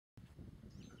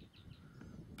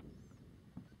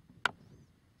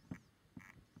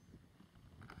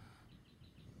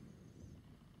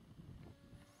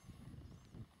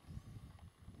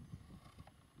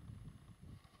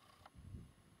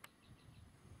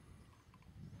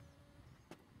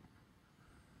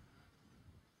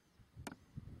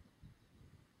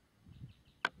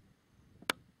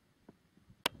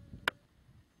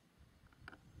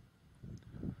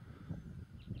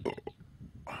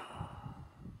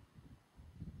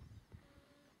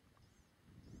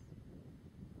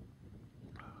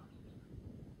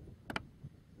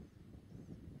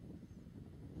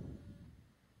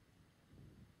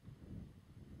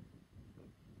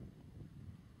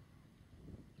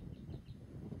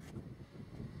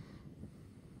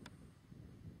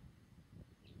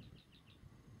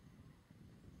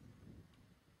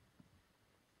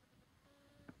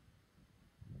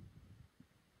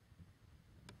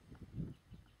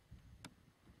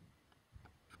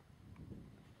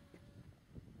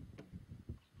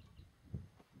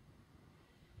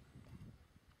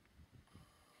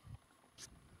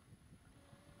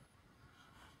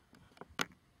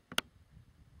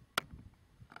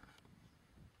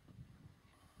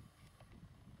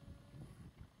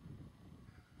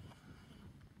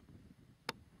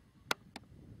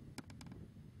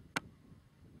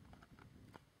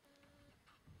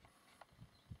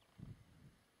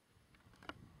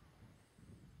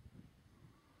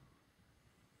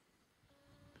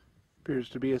Appears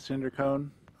to be a cinder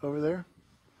cone over there.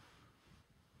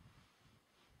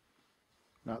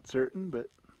 Not certain, but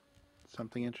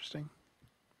something interesting.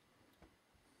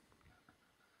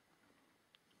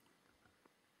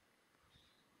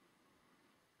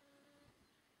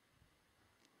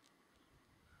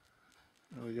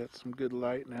 We got some good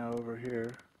light now over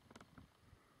here.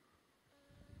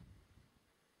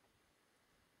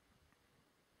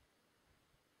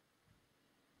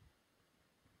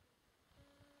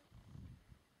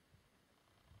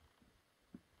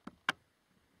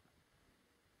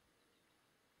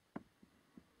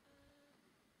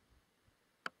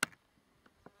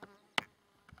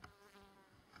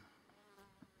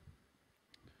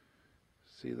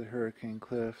 See the Hurricane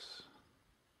Cliffs.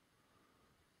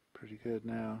 Pretty good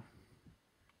now.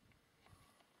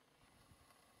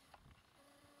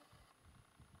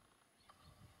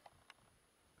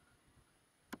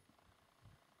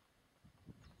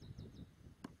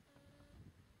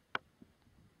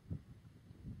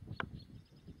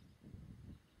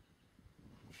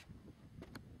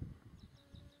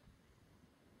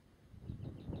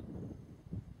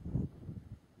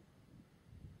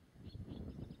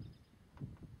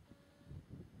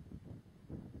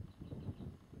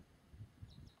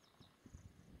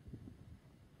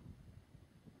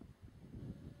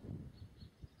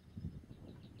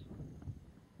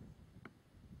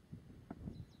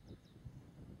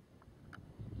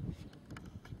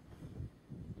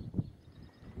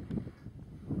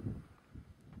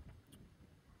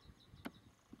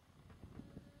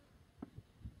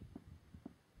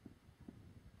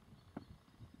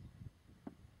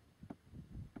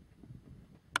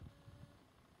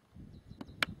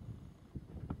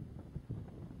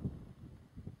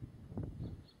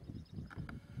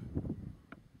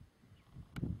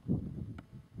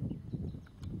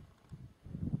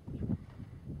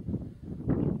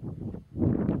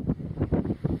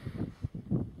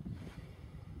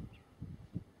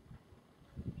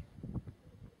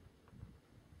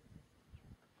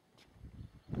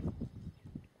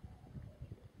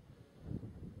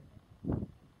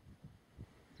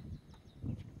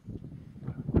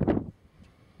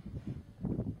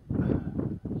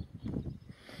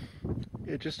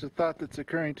 Yeah, just a thought that's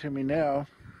occurring to me now.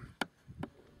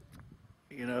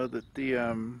 You know that the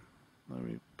let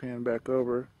me pan back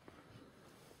over.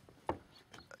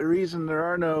 The reason there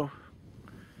are no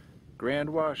Grand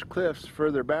Wash cliffs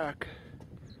further back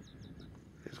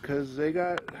is because they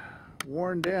got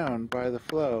worn down by the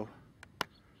flow.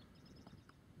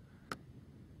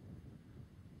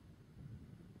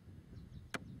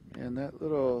 And that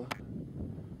little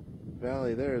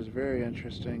valley there is very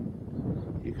interesting.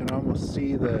 You can almost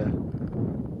see the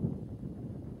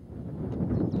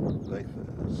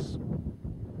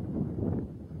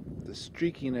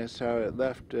streakiness, how it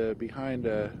left behind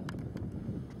as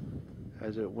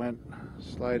it went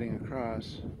sliding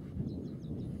across.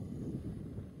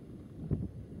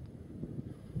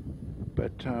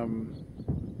 But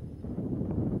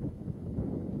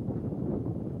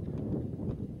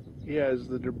yeah, as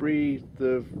the debris,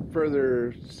 the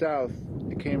further south,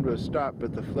 it came to a stop,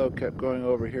 but the flow kept going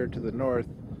over here to the north,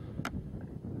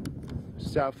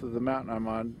 south of the mountain I'm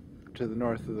on, to the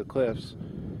north of the cliffs,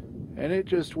 and it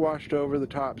just washed over the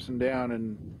tops and down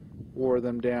and wore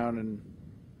them down, and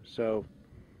so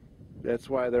that's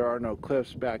why there are no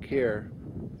cliffs back here.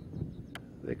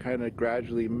 They kind of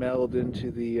gradually meld into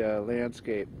the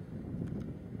landscape,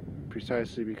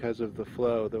 precisely because of the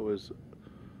flow that was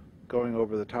going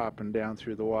over the top and down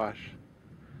through the wash.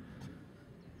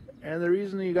 And the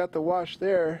reason you got the wash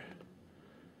there,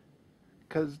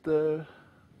 because the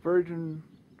Virgin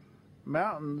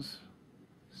Mountains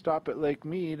stop at Lake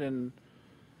Mead, and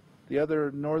the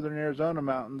other northern Arizona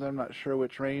mountains, I'm not sure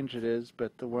which range it is,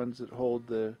 but the ones that hold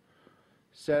the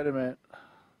sediment,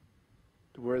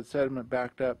 where the sediment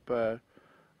backed up on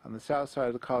the south side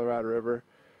of the Colorado River,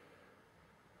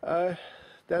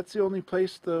 that's the only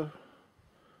place the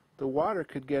water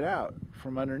could get out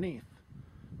from underneath.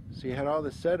 So you had all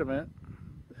this sediment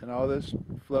and all this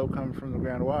flow coming from the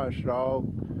Grand Wash. It all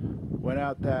went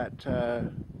out that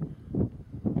the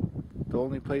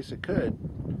only place it could.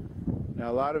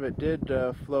 Now a lot of it did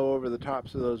flow over the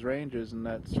tops of those ranges, and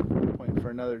that's a point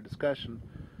for another discussion.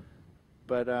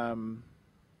 But you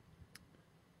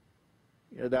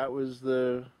know, that was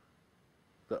the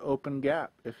open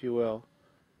gap, if you will.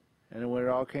 And when it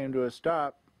all came to a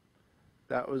stop,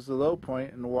 that was the low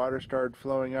point, and the water started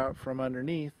flowing out from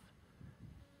underneath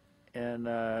and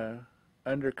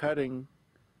undercutting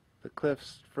the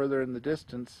cliffs further in the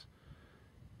distance.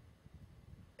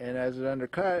 And as it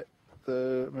undercut,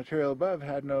 the material above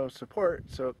had no support,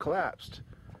 so it collapsed.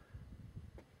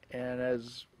 And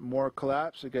as more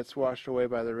collapse, it gets washed away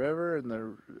by the river, and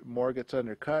the more gets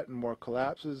undercut, and more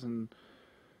collapses, and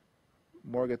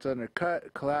more gets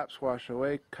undercut, collapse, wash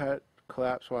away, cut,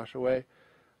 collapse, wash away,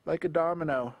 like a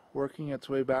domino working its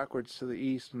way backwards to the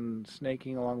east and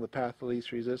snaking along the path of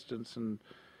least resistance, and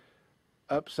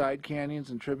up side canyons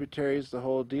and tributaries, the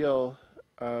whole deal.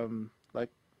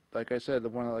 Like I said,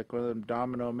 like one of them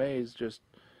domino maze. Just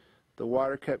the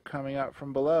water kept coming out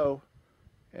from below,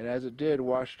 and as it did,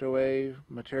 washed away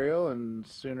material, and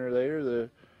sooner or later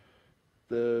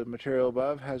the material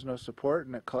above has no support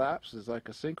and it collapses like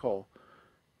a sinkhole.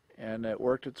 And it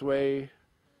worked its way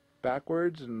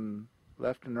backwards and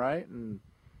left and right, and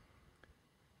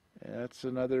that's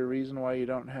another reason why you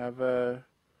don't have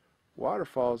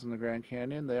waterfalls in the Grand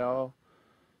Canyon.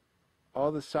 All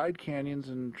the side canyons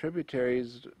and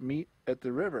tributaries meet at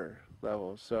the river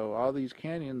level. So all these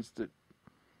canyons that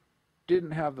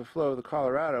didn't have the flow of the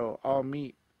Colorado all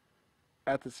meet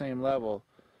at the same level,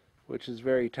 which is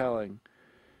very telling.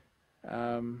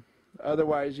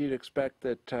 Otherwise, you'd expect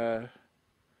that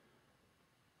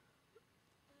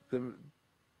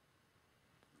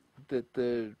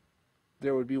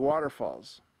there would be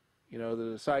waterfalls. You know,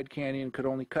 the side canyon could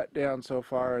only cut down so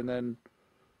far, and then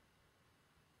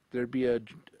there'd be a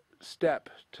step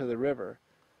to the river.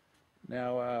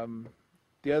 Now,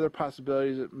 the other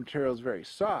possibility is that material is very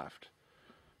soft,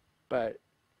 but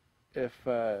if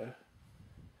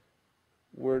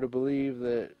we're to believe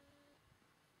that,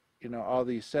 you know, all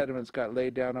these sediments got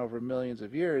laid down over millions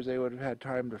of years, they would have had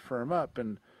time to firm up,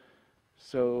 and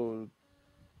so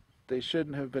they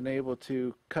shouldn't have been able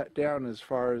to cut down as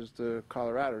far as the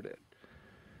Colorado did.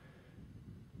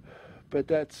 But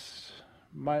that's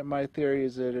my theory,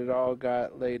 is that it all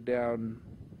got laid down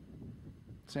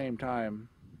same time.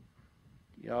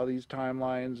 You know, all these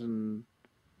timelines and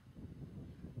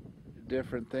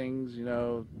different things, you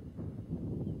know,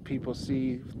 people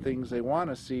see things they want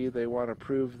to see, they want to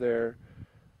prove their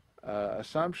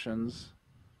assumptions,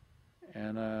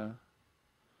 and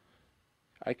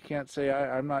I can't say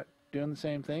I'm not doing the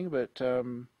same thing, but I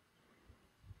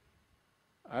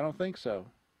don't think so.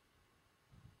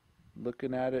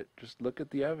 Looking at it, just look at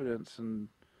the evidence and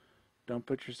don't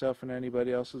put yourself in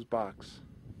anybody else's box.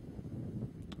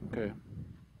 Okay.